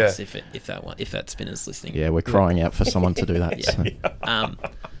 Would be nice if that spinner's listening. Yeah, we're crying out for someone to do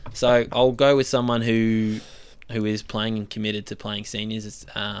that. So I'll go with someone who is playing and committed to playing seniors.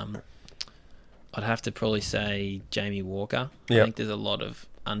 I'd have to probably say Jamie Walker. I think there's a lot of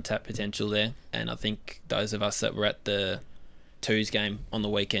untapped potential there, and I think those of us that were at the twos game on the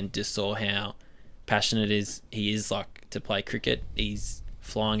weekend just saw how passionate he is to play cricket. He's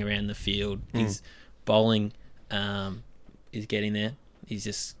flying around the field. His bowling is getting there. I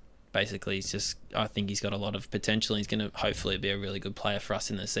think he's got a lot of potential. He's going to hopefully be a really good player for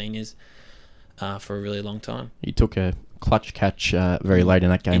us in the seniors for a really long time. He took a clutch catch very late in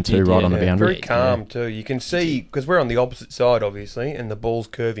that game too, right on the boundary. Very calm too. You can see, because we're on the opposite side obviously, and the ball's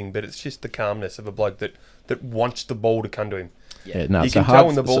curving, but it's just the calmness of a bloke that wants the ball to come to him. Yeah, no, you it's can a hard, tell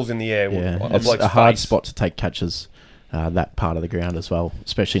when the ball's in the air. It's a hard spot to take catches, that part of the ground as well,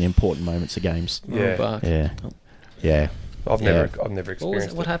 especially in important moments of games. Yeah. I've never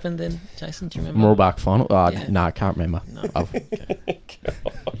experienced What it. happened then, Jason? Do you remember? Moorbark final? No, I can't remember. No.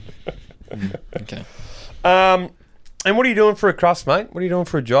 Okay. And what are you doing for a crust, mate? What are you doing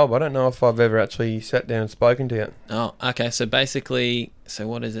for a job? I don't know if I've ever actually sat down and spoken to you. Oh, okay. So basically,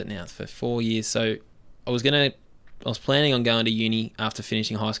 what is it now? For 4 years. So I was planning on going to uni after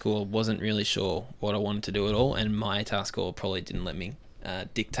finishing high school. I wasn't really sure what I wanted to do at all, and my ATAR score probably didn't let me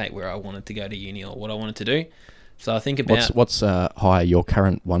dictate where I wanted to go to uni or what I wanted to do. So I think about what's higher, your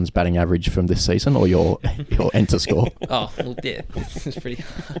current one's batting average from this season or your enter score? Oh, well, yeah, it's pretty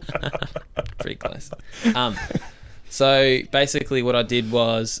pretty close. So basically, what I did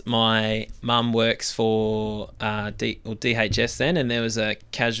was my mum works for DHS then, and there was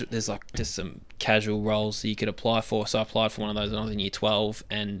there's just some casual roles that you could apply for. So I applied for one of those when I was in year 12,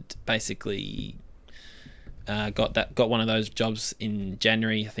 and basically got one of those jobs in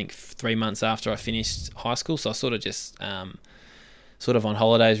January. I think 3 months after I finished high school. So I sort of just sort of on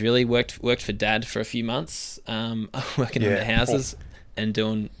holidays really worked for Dad for a few months, working on the houses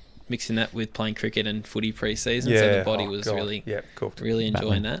and mixing that with playing cricket and footy pre-season. So the body was really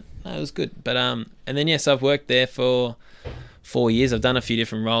enjoying that. No, it was good. But and then so I've worked there for 4 years. I've done a few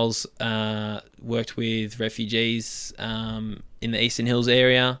different roles. Worked with refugees in the Eastern Hills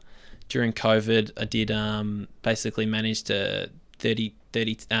area. During COVID, I did basically managed a 30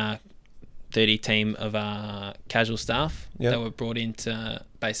 team of casual staff that were brought in to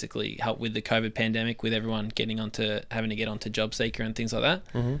basically help with the COVID pandemic, with everyone having to get onto Job Seeker and things like that.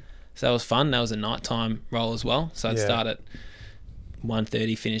 Mm-hmm. So that was fun. That was a nighttime role as well. So I'd start at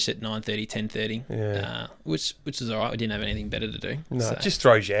 1:30, finish at 9:30, 10:30, which was all right. We didn't have anything better to do. No, so it just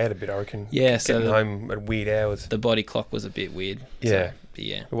throws you out a bit, I reckon. Yeah, getting home at weird hours. The body clock was a bit weird. Yeah.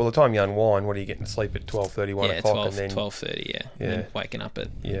 So, well, the time you unwind, what are you getting to sleep at 12:30, 1 o'clock? 12:30, and then waking up at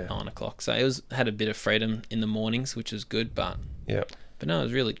 9 o'clock. So it had a bit of freedom in the mornings, which was good, but But no, it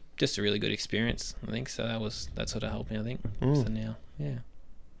was really just a really good experience, I think. So that sort of helped me, I think. Mm. So now,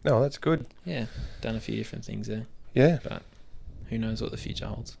 No, that's good. yeah, done a few different things there. Yeah. But who knows what the future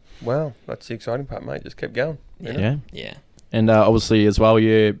holds? Well, that's the exciting part, mate. Just keep going. you know? Yeah. Yeah. And obviously as well,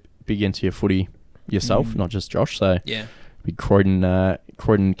 you're big into your footy yourself, not just Josh. So Yeah. big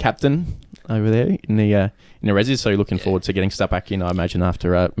Croydon captain over there in the Resi. So you're looking Yeah. forward to getting stuck back in, I imagine,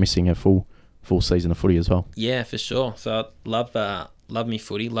 after missing a full season of footy as well. Yeah, for sure. So I love me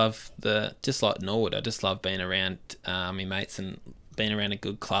footy. Love just like Norwood. I just love being around my mates and being around a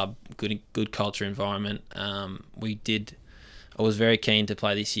good club, good culture environment. I was very keen to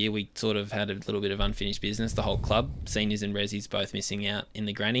play this year. We sort of had a little bit of unfinished business, the whole club. Seniors and resis both missing out in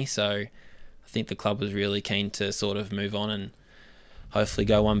the granny. So I think the club was really keen to sort of move on and hopefully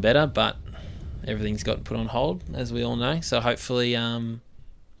go one better. But everything's got put on hold, as we all know. So hopefully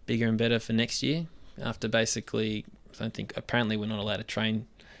bigger and better for next year. After basically, apparently we're not allowed to train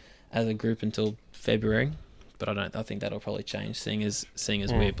as a group until February. But I think that'll probably change, seeing as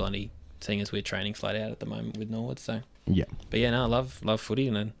we're training flat out at the moment with Norwood. So Yeah. but yeah, no, I love footy,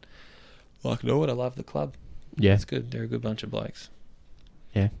 and then like Norwood, I love the club. Yeah. It's good. They're a good bunch of blokes.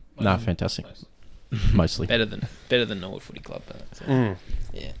 Yeah. No, fantastic. Mostly. Better than Norwood Footy Club. But that's,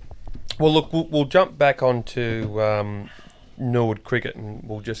 yeah. Well, look, we'll jump back onto Norwood cricket, and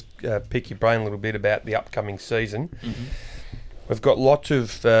we'll just pick your brain a little bit about the upcoming season. Mm-hmm. We've got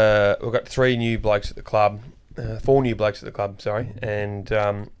we've got 3 new blokes at the club, 4 new blokes at the club, sorry, and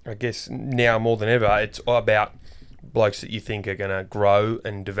I guess now more than ever, it's all about blokes that you think are going to grow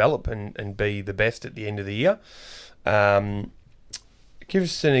and develop and be the best at the end of the year. Give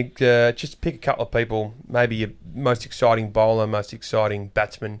us just pick a couple of people, maybe your most exciting bowler, most exciting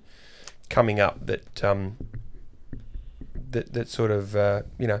batsman coming up that sort of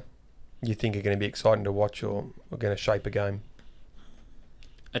you think are going to be exciting to watch or are going to shape a game.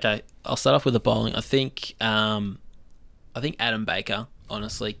 Okay, I'll start off with the bowling. I think Adam Baker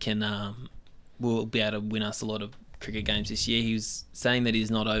honestly will be able to win us a lot of cricket games this year. He was saying that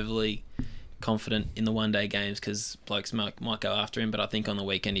he's not overly confident in the one-day games because blokes might go after him, but I think on the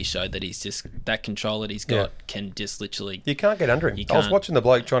weekend he showed that he's just that control that he's got can just literally. You can't get under him. I was watching the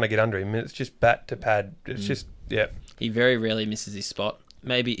bloke trying to get under him, and it's just bat to pad. It's just He very rarely misses his spot.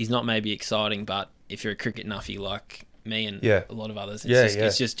 Maybe he's not exciting, but if you're a cricket nuffy like me and a lot of others,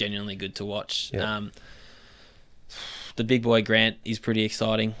 it's just genuinely good to watch. Yeah. The big boy Grant is pretty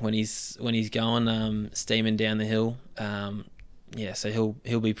exciting when he's going steaming down the hill. So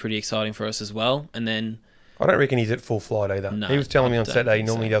he'll be pretty exciting for us as well. And then I don't reckon he's at full flight either. No, he was telling me on I don't Saturday he think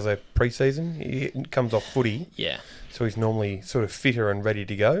normally so. does a pre-season. He comes off footy, so he's normally sort of fitter and ready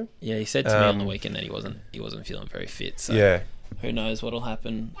to go. Yeah, he said to me on the weekend that he wasn't feeling very fit. So who knows what'll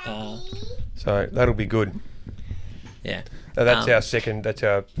happen? So that'll be good. Yeah, That's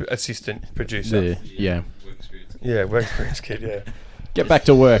our assistant producer. Work experience. Yeah, work experience kid. Yeah. Get back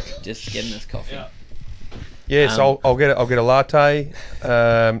to work. just getting us coffee. Yeah. Yes, I'll get a latte.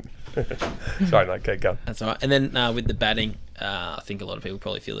 Sorry, no, okay, go. That's all right. And then with the batting, I think a lot of people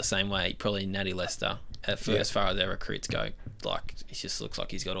probably feel the same way. Probably Natty Lester, as far as our recruits go. Like, it just looks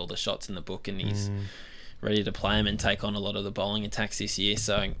like he's got all the shots in the book and he's ready to play him and take on a lot of the bowling attacks this year.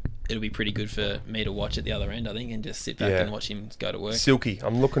 So it'll be pretty good for me to watch at the other end, I think, and just sit back and watch him go to work. Silky.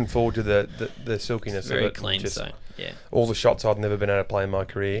 I'm looking forward to the silkiness Very of it. clean, Just so yeah. all the shots I've never been able to play in my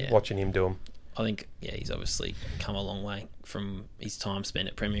career, Yeah. watching him do them. I think, he's obviously come a long way from his time spent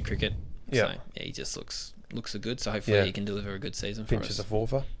at Premier Cricket. Yeah. So, he just looks good. So hopefully he can deliver a good season for Finch us. as a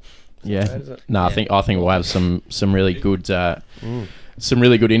fourfer. Yeah. Bad, is it? No, I think we'll have some really good some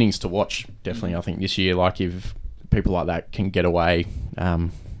really good innings to watch. Definitely, I think this year, like if people like that can get away.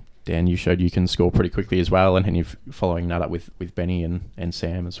 Dan, you showed you can score pretty quickly as well, and you're following that up with Benny and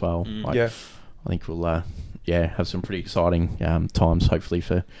Sam as well. I think we'll have some pretty exciting times, hopefully,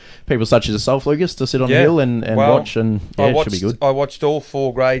 for people such as yourself, Lucas, to sit on the hill and watch, and it should be good. I watched all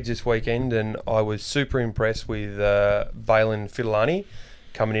 4 grades this weekend, and I was super impressed with Valen Fidelani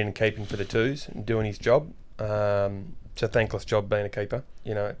coming in and keeping for the 2s and doing his job. It's a thankless job being a keeper.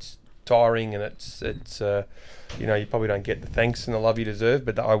 It's tiring, and it's you probably don't get the thanks and the love you deserve,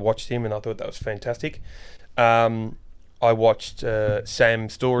 but I watched him and I thought that was fantastic. I watched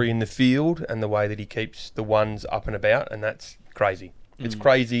Sam's story in the field and the way that he keeps the ones up and about, and that's crazy. It's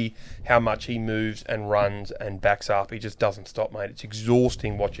crazy how much he moves and runs and backs up. He just doesn't stop, mate. It's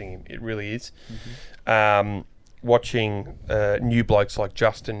exhausting watching him. It really is. Watching new blokes like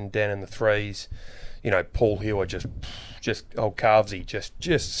Justin down in the 3s, Paul Hill are just old Carvesy,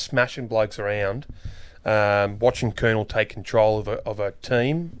 just smashing blokes around. Watching Colonel take control of a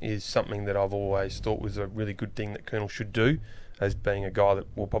team is something that I've always thought was a really good thing that Colonel should do. as being a guy that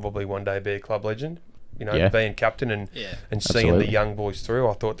will probably one day be a club legend. You know, Yeah. being captain and Yeah. seeing Absolutely. the young boys through,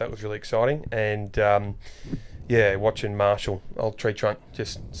 I thought that was really exciting. And watching Marshall, old tree trunk,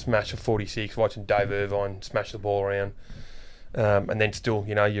 just smash a 46, watching Dave Irvine smash the ball around. And then still,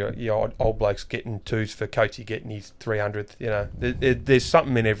 you know, your old blokes getting twos for Coachy getting his 300th. You know, there's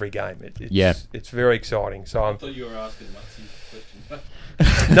something in every game. It's very exciting. So I thought you were asking Matsy questions.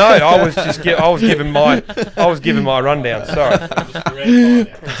 no, I was giving my rundown. Sorry,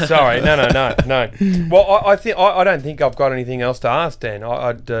 no. Well, I don't think I've got anything else to ask, Dan.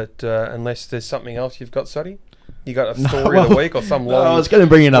 Unless there's something else you've got, Soddy. You got a story of the week or some long? I was going to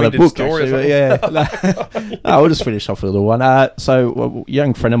bring you another book, story actually. No, we'll just finish off with a little one. So, a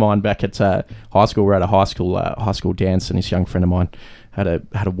young friend of mine back at high school, we're at a high school dance, and this young friend of mine had a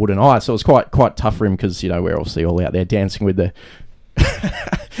wooden eye, so it was quite tough for him because, you know, we're obviously all out there dancing with the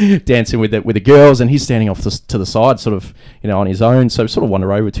with the girls, and he's standing off to the side, sort of, you know, on his own. So, sort of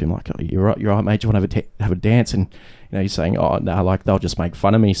wander over to him like, "Oh, you're right, mate. Do you want to have a dance?" And you know, he's saying, "Oh no, like they'll just make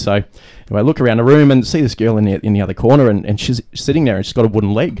fun of me." So anyway, I look around the room and see this girl in the other corner, and she's sitting there and she's got a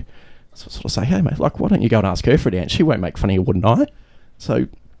wooden leg. So I sort of say, "Hey mate, like why don't you go and ask her for a dance? She won't make fun of your wooden eye." So, you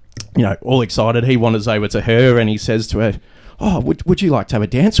know, all excited, he wanders over to her and he says to her, "Oh, would you like to have a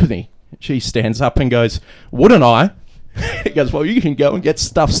dance with me?" She stands up and goes, "Wouldn't I?" He goes, "Well, you can go and get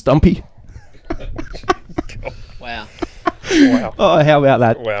stuffed, Stumpy." Wow. Wow. Oh, how about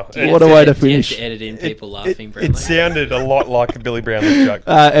that? Wow. What a way to You have finish. to edit in people laughing, Brendan. It sounded a lot like a Billy Brownless joke.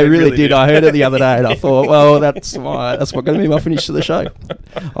 It really did. I heard it the other day, and I thought, well, that's going to be my finish to the show.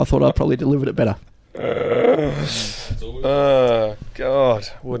 I thought I probably delivered it better. Oh, God,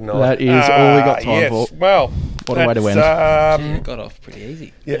 wouldn't I? That is all we got time for. Well, What a way to that's, end. It got off pretty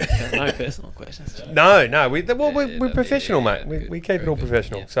easy. Yeah. No personal questions. No, we're Yeah, professional, yeah, mate. good, We keep it very all good.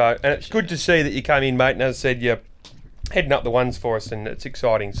 professional. Yeah, So, and it's appreciate good to see that you came in, mate. And as I said, you're heading up the ones for us, and it's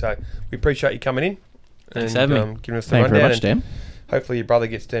exciting. So we appreciate you coming in. Thanks and for having me. giving us the Thank you very rundown. much, and Dan. hopefully your brother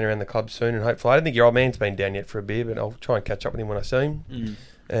gets down around the club soon, and hopefully I don't think your old man's been down yet for a beer, but I'll try and catch up with him when I see him. Mm.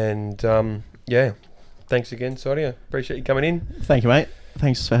 And thanks again, Soddy. I appreciate you coming in. Thank you, mate.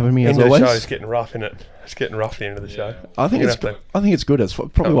 Thanks for having me, End as of the always. show is getting rough, isn't it? It's getting rough at the end of the show. I think You're it's gonna have good. It's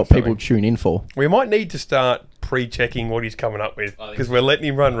probably what something. people tune in for. We might need to start pre-checking what he's coming up with I think because so. we're letting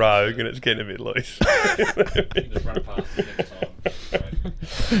him run rogue and it's getting a bit loose. Just run it past the next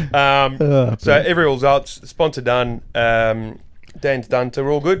time. So every results, sponsor done, Dan's done, so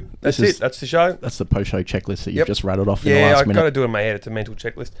we're all good. That's This is- it. That's the show. That's the post-show checklist that you've Yep. just rattled off in the Yeah, last I've got to minute. do it in my head. It's a mental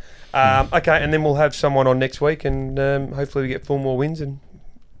checklist. Okay, and then we'll have someone on next week, and hopefully we get 4 more wins and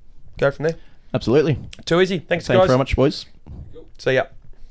go from there. Absolutely. Too easy. Thanks, Thank you guys. very much, boys. See ya.